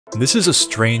This is a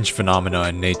strange phenomena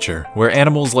in nature, where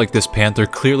animals like this panther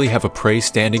clearly have a prey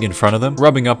standing in front of them,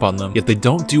 rubbing up on them, yet they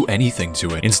don't do anything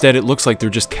to it. Instead, it looks like they're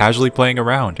just casually playing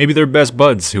around. Maybe they're best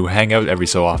buds who hang out every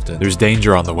so often. There's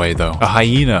danger on the way though. A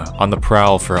hyena on the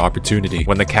prowl for opportunity.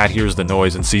 When the cat hears the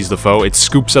noise and sees the foe, it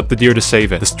scoops up the deer to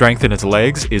save it. The strength in its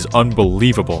legs is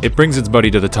unbelievable. It brings its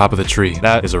buddy to the top of the tree.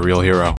 That is a real hero.